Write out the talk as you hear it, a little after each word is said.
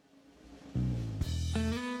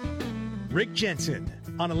Rick Jensen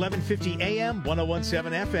on 1150 AM,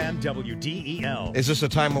 1017 FM, WDEL. Is this a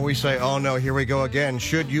time when we say, oh no, here we go again?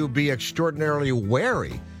 Should you be extraordinarily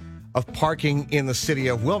wary of parking in the city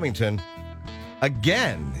of Wilmington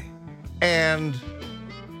again? And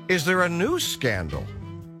is there a new scandal?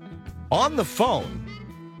 On the phone,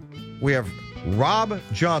 we have Rob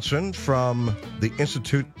Johnson from the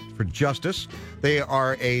Institute for Justice. They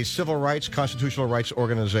are a civil rights, constitutional rights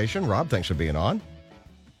organization. Rob, thanks for being on.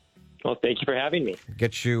 Well, thank you for having me.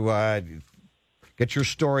 Get your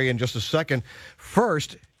story in just a second.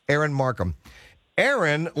 First, Erin Markham.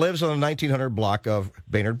 Erin lives on the 1900 block of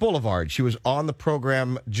Baynard Boulevard. She was on the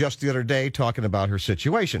program just the other day talking about her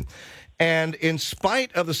situation. And in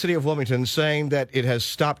spite of the City of Wilmington saying that it has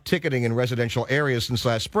stopped ticketing in residential areas since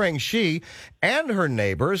last spring, she and her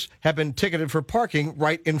neighbors have been ticketed for parking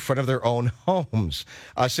right in front of their own homes.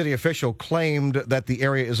 A city official claimed that the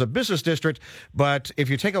area is a business district, but if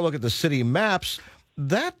you take a look at the city maps,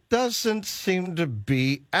 that doesn't seem to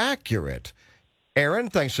be accurate.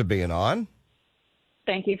 Erin, thanks for being on.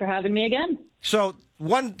 Thank you for having me again. So,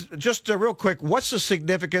 real quick, what's the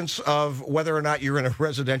significance of whether or not you're in a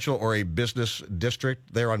residential or a business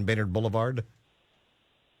district there on Baynard Boulevard?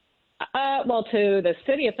 Well, to the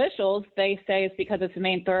city officials, they say it's because it's the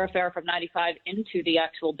main thoroughfare from 95 into the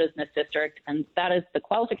actual business district, and that is the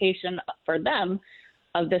qualification for them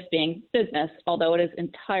of this being business, although it is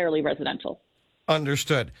entirely residential.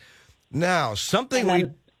 Understood. Now,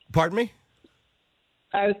 pardon me?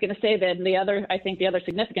 I was going to say that the other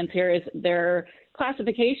significance here is their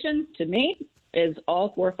classification, to me, is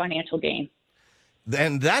all for financial gain.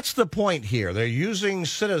 And that's the point here. They're using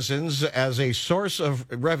citizens as a source of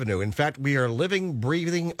revenue. In fact, we are living,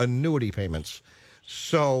 breathing annuity payments.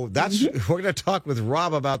 So we're going to talk with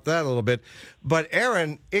Rob about that a little bit. But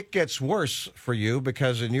Erin, it gets worse for you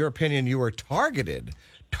because, in your opinion, you were targeted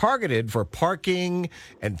for parking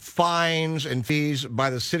and fines and fees by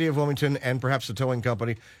the City of Wilmington and perhaps the towing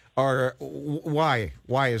company. Or why?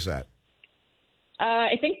 Why is that?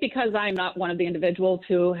 I think because I'm not one of the individuals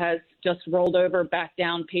who has just rolled over, back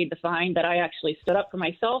down, paid the fine, that I actually stood up for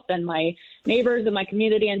myself and my neighbors and my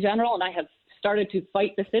community in general, and I have started to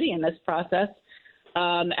fight the city in this process.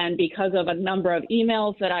 And because of a number of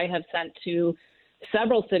emails that I have sent to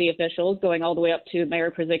several city officials, going all the way up to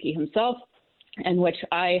Mayor Przicki himself, in which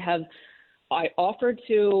I offered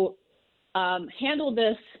to handle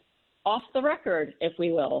this off the record, if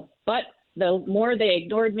we will. But the more they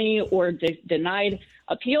ignored me or denied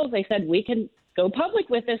appeals, they said, we can go public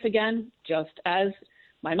with this again, just as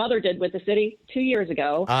my mother did with the city 2 years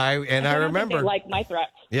ago. I remember. They liked my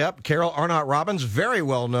threats. Yep. Carol Arnott Robbins, very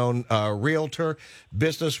well-known realtor,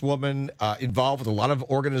 businesswoman, involved with a lot of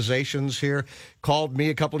organizations here, called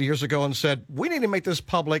me a couple of years ago and said, we need to make this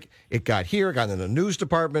public. It got here, got in the news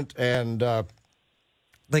department, and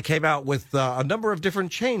they came out with a number of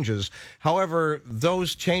different changes. However,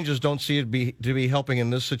 those changes don't seem to be helping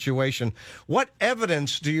in this situation. What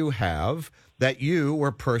evidence do you have that you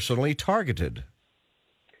were personally targeted?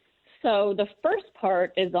 So the first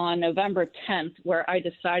part is on November 10th, where I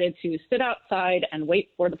decided to sit outside and wait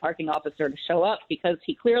for the parking officer to show up because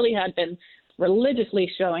he clearly had been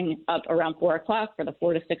religiously showing up around 4 o'clock for the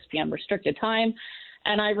 4 to 6 p.m. restricted time.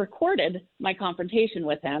 And I recorded my confrontation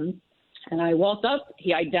with him. And I walked up.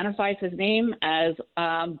 He identifies his name as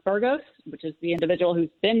Burgos, which is the individual who's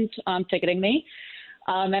been ticketing me.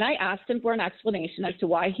 And I asked him for an explanation as to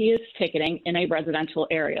why he is ticketing in a residential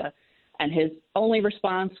area. And his only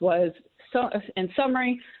response was, in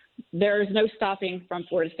summary, there is no stopping from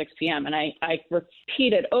 4 to 6 p.m. And I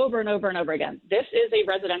repeated over and over and over again, this is a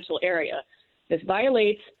residential area. This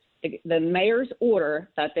violates the mayor's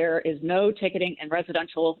order that there is no ticketing in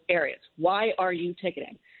residential areas. Why are you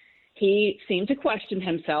ticketing? He seemed to question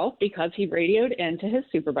himself because he radioed into his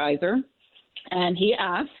supervisor, and he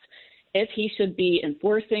asked if he should be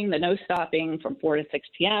enforcing the no stopping from 4 to 6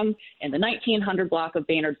 p.m. in the 1900 block of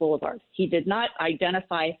Baynard Boulevard. He did not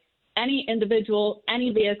identify any individual, any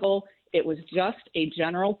vehicle. It was just a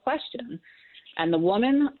general question. And the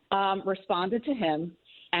woman responded to him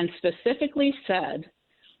and specifically said,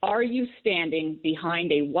 are you standing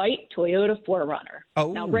behind a white Toyota 4Runner?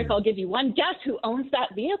 Oh. Now, Rick, I'll give you one guess who owns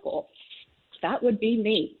that vehicle. That would be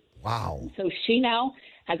me. Wow. So she now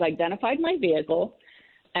has identified my vehicle,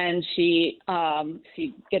 and she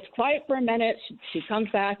gets quiet for a minute. She comes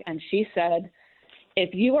back, and she said, if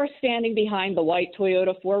you are standing behind the white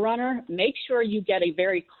Toyota 4Runner, make sure you get a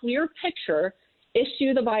very clear picture,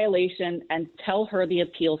 issue the violation, and tell her the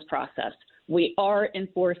appeals process. We are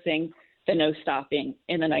enforcing the no stopping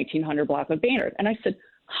in the 1900 block of Baynard. And I said,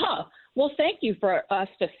 well, thank you for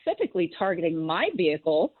specifically targeting my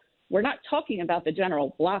vehicle, we're not talking about the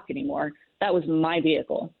general block anymore. That was my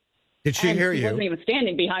vehicle. Did she hear He you? wasn't even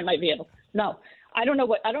standing behind my vehicle. No, I don't know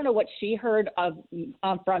what she heard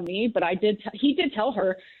from me, but he did tell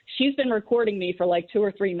her. She's been recording me for like 2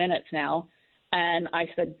 or 3 minutes now, and I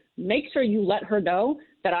said, make sure you let her know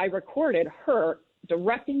that I recorded her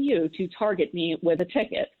directing you to target me with a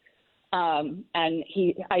ticket. And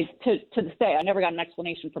to this day, I never got an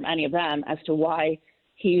explanation from any of them as to why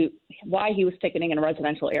he was ticketing in a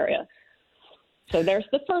residential area. So there's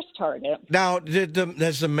the first target. Now,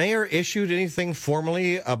 has the mayor issued anything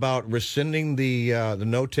formally about rescinding the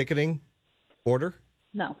no ticketing order?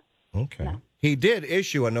 No. Okay. No. He did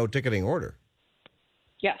issue a no ticketing order.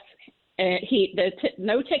 Yes.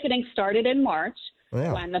 No ticketing started in March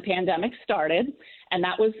when the pandemic started, and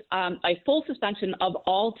that was a full suspension of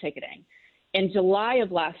all ticketing. In July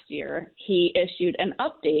of last year, he issued an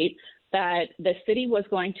update that the city was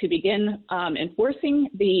going to begin enforcing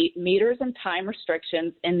the meters and time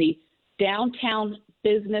restrictions in the downtown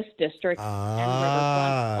business district and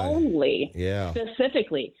riverfront only,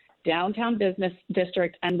 specifically downtown business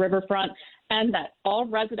district and riverfront, and that all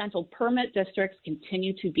residential permit districts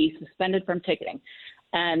continue to be suspended from ticketing.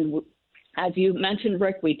 And as you mentioned,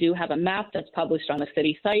 Rick, we do have a map that's published on the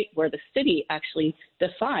city site where the city actually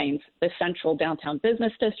defines the central downtown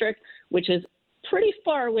business district, which is pretty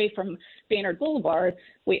far away from Baynard Boulevard.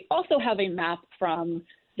 We also have a map from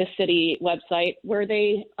the city website where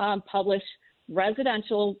they publish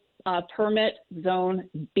residential permit zone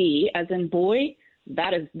B, as in boy.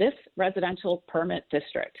 That is this residential permit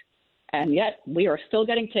district. And yet we are still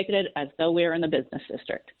getting ticketed as though we are in the business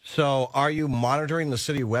district. So are you monitoring the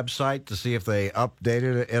city website to see if they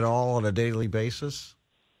updated it at all on a daily basis?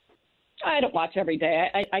 I don't watch every day.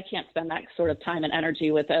 I can't spend that sort of time and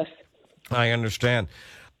energy with this. I understand.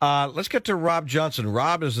 Let's get to Rob Johnson.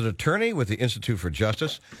 Rob is an attorney with the Institute for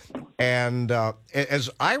Justice. And as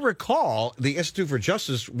I recall, the Institute for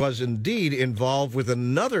Justice was indeed involved with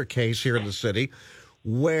another case here in the city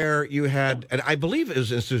where you had, and I believe it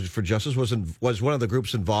was Institute for Justice was one of the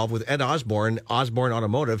groups involved with Ed Osborne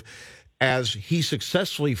Automotive, as he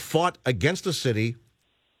successfully fought against the city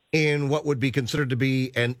in what would be considered to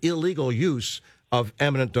be an illegal use of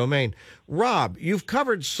eminent domain. Rob, you've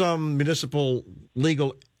covered some municipal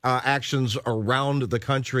legal actions around the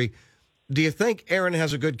country. Do you think Erin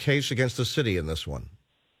has a good case against the city in this one?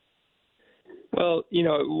 Well,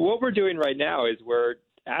 what we're doing right now is we're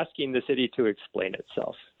asking the city to explain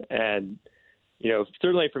itself. And,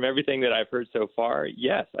 certainly from everything that I've heard so far,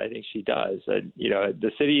 yes, I think she does.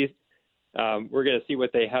 The city, we're going to see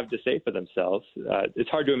what they have to say for themselves. It's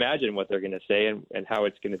hard to imagine what they're going to say and how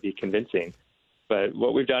it's going to be convincing. But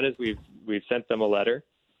what we've done is we've sent them a letter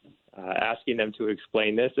asking them to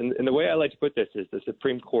explain this. And the way I like to put this is the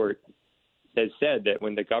Supreme Court has said that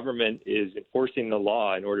when the government is enforcing the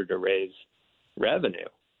law in order to raise revenue,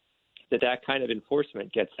 that kind of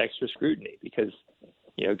enforcement gets extra scrutiny because,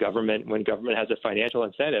 when government has a financial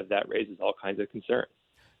incentive, that raises all kinds of concern.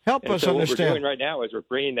 Help us understand. What we're doing right now is we're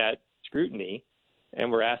bringing that scrutiny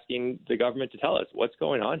and we're asking the government to tell us what's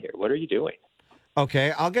going on here. What are you doing?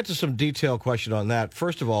 Okay, I'll get to some detailed question on that.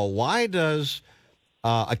 First of all, why does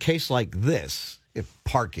a case like this,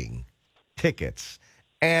 parking, tickets,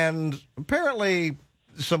 and apparently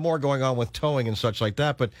some more going on with towing and such like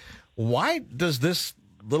that, but why does this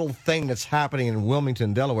little thing that's happening in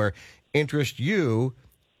Wilmington, Delaware, interest you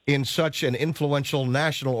in such an influential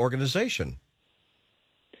national organization?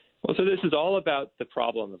 Well, so this is all about the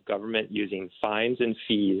problem of government using fines and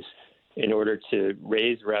fees in order to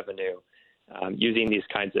raise revenue. Using these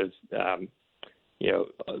kinds of,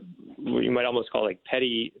 what you might almost call like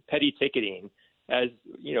petty ticketing, as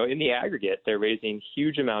in the aggregate, they're raising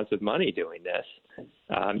huge amounts of money doing this,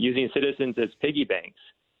 using citizens as piggy banks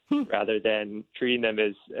rather than treating them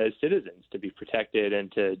as citizens to be protected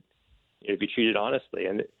and to be treated honestly.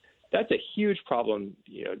 And that's a huge problem,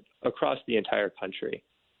 across the entire country.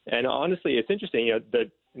 And honestly, it's interesting,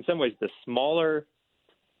 in some ways, the smaller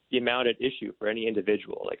the amount at issue for any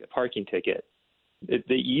individual, like a parking ticket,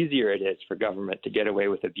 the easier it is for government to get away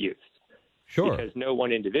with abuse. Sure. Because no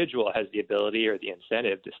one individual has the ability or the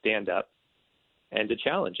incentive to stand up and to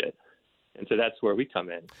challenge it. And so that's where we come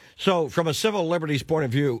in. So from a civil liberties point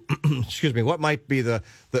of view, excuse me, what might be the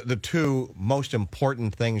two most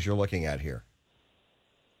important things you're looking at here?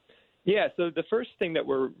 Yeah, so the first thing that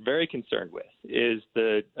we're very concerned with is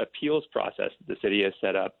the appeals process the city has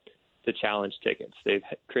set up to challenge tickets. They've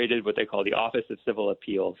created what they call the Office of Civil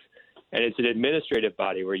Appeals, and it's an administrative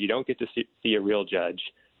body where you don't get to see a real judge.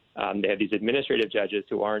 They have these administrative judges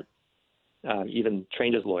who aren't even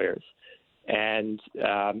trained as lawyers, and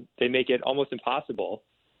they make it almost impossible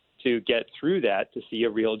to get through that to see a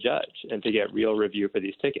real judge and to get real review for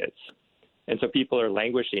these tickets. And so people are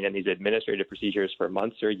languishing in these administrative procedures for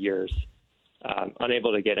months or years,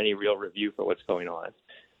 unable to get any real review for what's going on.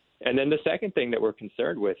 And then the second thing that we're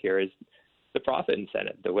concerned with here is the profit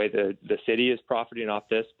incentive, the way the city is profiting off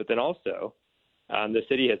this, but then also the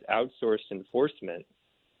city has outsourced enforcement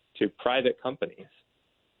to private companies.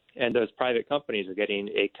 And those private companies are getting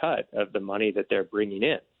a cut of the money that they're bringing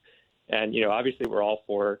in. And, obviously we're all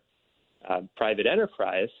for private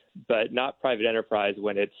enterprise, but not private enterprise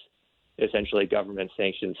when it's essentially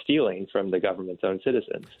government-sanctioned stealing from the government's own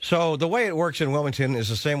citizens. So the way it works in Wilmington is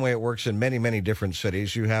the same way it works in many, many different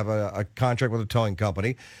cities. You have a contract with a towing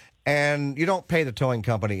company, and you don't pay the towing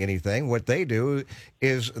company anything. What they do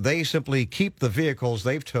is they simply keep the vehicles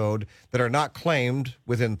they've towed that are not claimed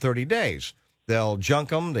within 30 days. They'll junk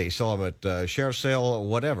them, they sell them at sheriff's sale, or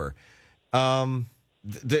whatever.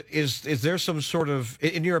 Is there some sort of,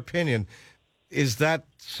 in your opinion, is that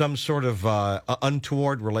some sort of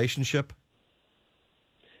untoward relationship?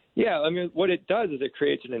 Yeah, I mean, what it does is it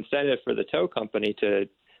creates an incentive for the tow company to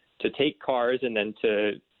take cars and then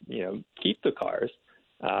to, keep the cars,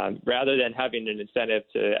 rather than having an incentive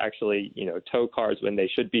to actually, tow cars when they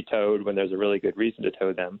should be towed, when there's a really good reason to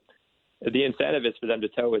tow them. The incentive is for them to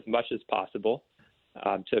tow as much as possible,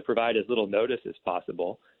 to provide as little notice as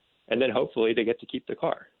possible, and then hopefully to get to keep the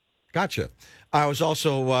car. Gotcha. I was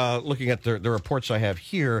also looking at the reports I have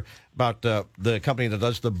here about the company that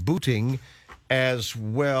does the booting as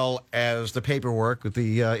well as the paperwork with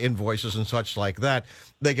the invoices and such like that.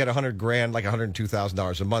 They get $100,000, like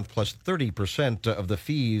 $102,000 a month, plus 30% of the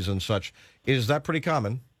fees and such. Is that pretty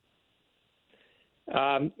common?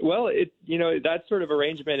 Well, that sort of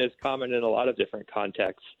arrangement is common in a lot of different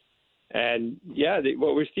contexts. And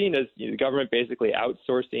what we're seeing is the government basically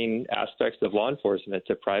outsourcing aspects of law enforcement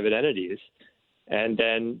to private entities, and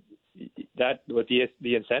then what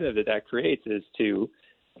the incentive that creates is to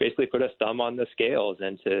basically put a thumb on the scales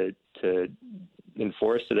and to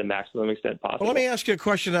enforce to the maximum extent possible. Well, let me ask you a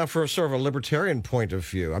question now for sort of a libertarian point of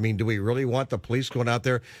view. I mean, do we really want the police going out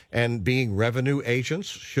there and being revenue agents?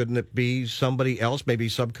 Shouldn't it be somebody else, maybe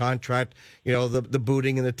subcontract, the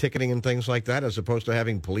booting and the ticketing and things like that, as opposed to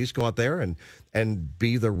having police go out there and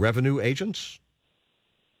be the revenue agents?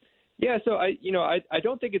 Yeah, so I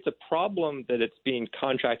don't think it's a problem that it's being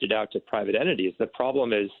contracted out to private entities. The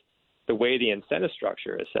problem is the way the incentive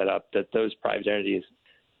structure is set up, that those private entities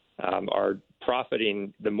are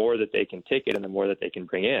profiting the more that they can ticket and the more that they can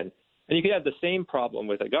bring in. And you could have the same problem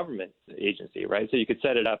with a government agency, right? So you could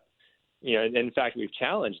set it up, and in fact, we've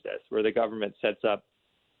challenged this, where the government sets up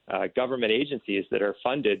government agencies that are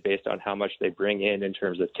funded based on how much they bring in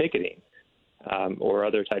terms of ticketing, or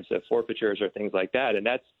other types of forfeitures or things like that. And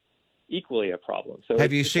that's equally a problem. So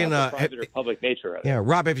have you seen the private or public nature of it? Yeah,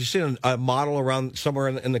 Rob, have you seen a model around somewhere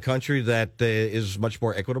in the country that is much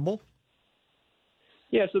more equitable?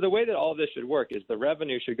 Yeah, so the way that all of this should work is the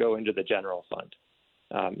revenue should go into the general fund,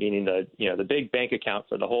 meaning the big bank account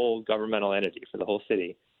for the whole governmental entity, for the whole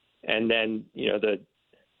city. And then, the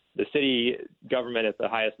city government at the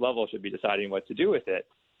highest level should be deciding what to do with it,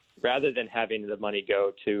 rather than having the money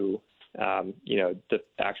go to, the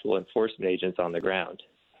actual enforcement agents on the ground.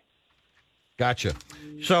 Gotcha.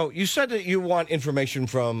 So you said that you want information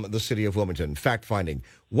from the City of Wilmington, fact-finding.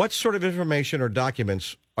 What sort of information or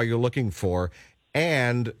documents are you looking for?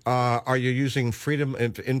 And are you using Freedom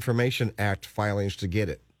of Information Act filings to get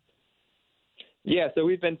it? Yeah, so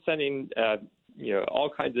we've been sending, all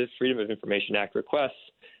kinds of Freedom of Information Act requests,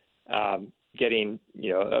 getting,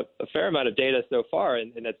 a fair amount of data so far,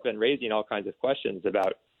 and that's been raising all kinds of questions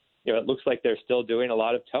about, it looks like they're still doing a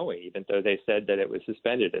lot of towing, even though they said that it was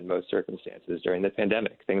suspended in most circumstances during the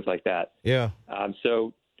pandemic, things like that. Yeah.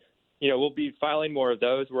 So, we'll be filing more of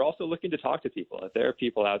those. We're also looking to talk to people. If there are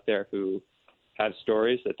people out there who have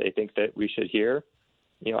stories that they think that we should hear,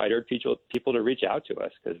 I'd urge people to reach out to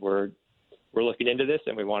us, because we're looking into this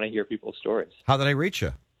and we want to hear people's stories. How did I reach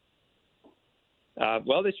you?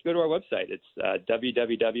 Well, they should go to our website. It's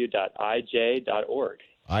www.ij.org.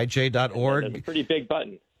 ij.org. There's a pretty big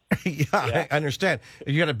button. Yeah, I understand.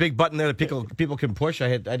 You got a big button there that people can push.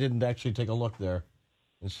 I didn't actually take a look there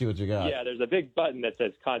and see what you got. Yeah, there's a big button that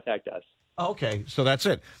says contact us. Okay, so that's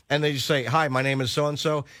it. And they just say, hi, my name is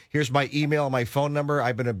so-and-so. Here's my email, my phone number.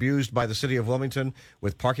 I've been abused by the City of Wilmington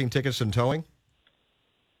with parking tickets and towing.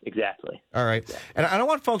 Exactly. All right. And I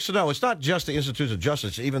want folks to know it's not just the Institute of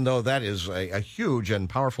Justice, even though that is a huge and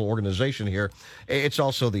powerful organization here. It's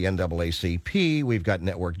also the NAACP. We've got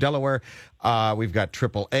Network Delaware. We've got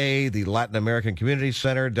AAA, the Latin American Community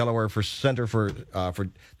Center, Delaware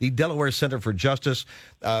the Delaware Center for Justice.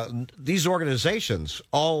 These organizations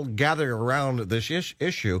all gather around this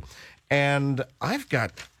issue. And I've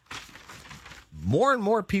got more and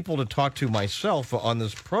more people to talk to myself on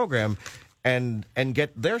this program and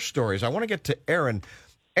get their stories. I want to get to Erin.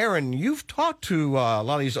 Erin, you've talked to a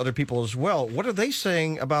lot of these other people as well. What are they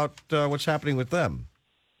saying about what's happening with them?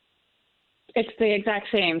 It's the exact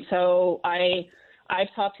same. So I've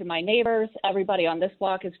talked to my neighbors. Everybody on this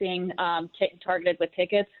block is being targeted with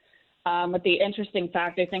tickets. But the interesting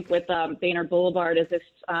fact, I think, with Baynard Boulevard is this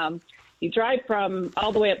you drive from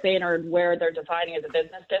all the way up Baynard where they're defining as a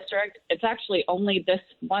business district. It's actually only this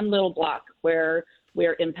one little block where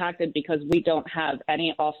we're impacted because we don't have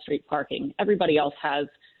any off-street parking. Everybody else has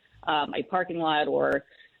a parking lot or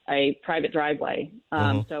a private driveway.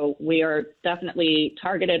 So we are definitely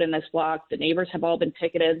targeted in this block. The neighbors have all been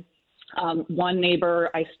ticketed. One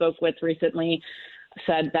neighbor I spoke with recently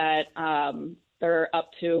said that they're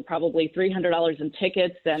up to probably $300 in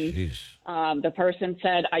tickets. And the person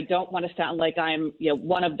said, I don't want to sound like I'm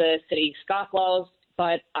one of the city scofflaws,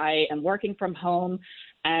 but I am working from home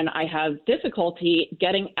and I have difficulty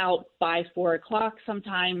getting out by 4 o'clock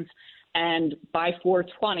sometimes. And by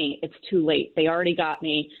 4:20, it's too late. They already got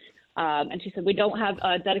me. And she said, we don't have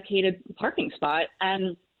a dedicated parking spot.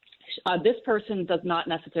 And this person does not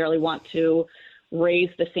necessarily want to raise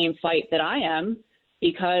the same fight that I am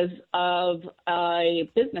because of a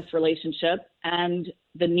business relationship and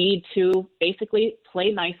the need to basically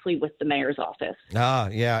play nicely with the mayor's office.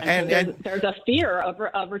 Yeah. And there's a fear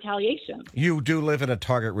of retaliation. You do live in a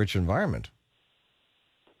target-rich environment.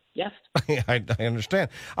 Yes. I understand.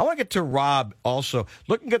 I want to get to Rob also.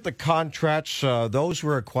 Looking at the contracts, those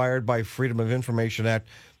were acquired by Freedom of Information Act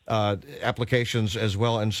applications as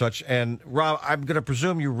well and such. And Rob, I'm going to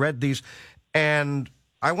presume you read these, and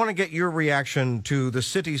I want to get your reaction to the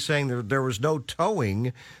city saying that there was no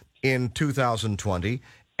towing in 2020,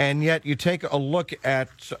 and yet you take a look at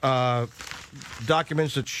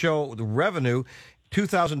documents that show the revenue,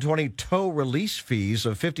 2020 tow release fees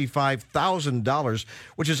of $55,000,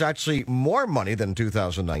 which is actually more money than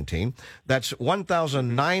 2019. That's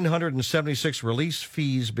 1,976 release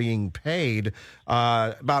fees being paid,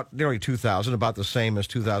 about nearly 2,000, about the same as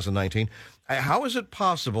 2019. How is it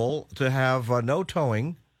possible to have no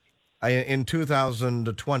towing in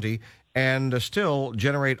 2020 and still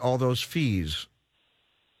generate all those fees?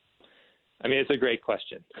 I mean, it's a great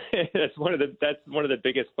question. That's one of the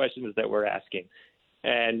biggest questions that we're asking.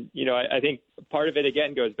 And, I think part of it,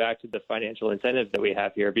 again, goes back to the financial incentives that we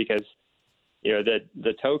have here because,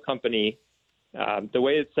 the tow company, the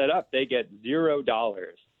way it's set up, they get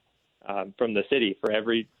 $0 from the city for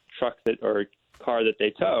every truck or car that they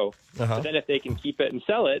tow. But then if they can keep it and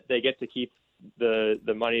sell it, they get to keep the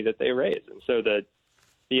money that they raise. And so the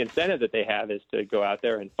incentive that they have is to go out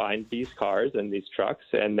there and find these cars and these trucks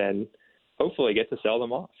and then hopefully get to sell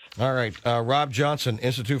them off. All right. Rob Johnson,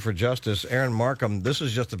 Institute for Justice, Erin Markham. This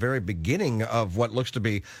is just the very beginning of what looks to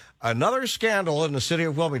be another scandal in the city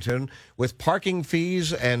of Wilmington with parking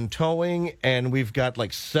fees and towing. And we've got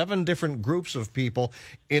like 7 different groups of people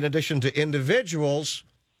in addition to individuals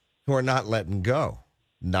who are not letting go.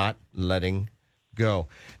 Not letting go.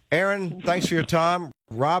 Erin, thanks for your time.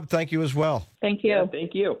 Rob, thank you as well. Thank you. Yeah,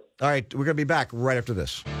 thank you. All right. We're going to be back right after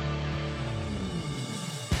this.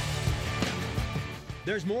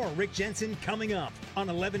 There's more Rick Jensen coming up on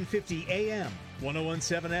 1150 AM,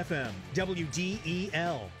 1017 FM,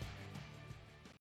 WDEL.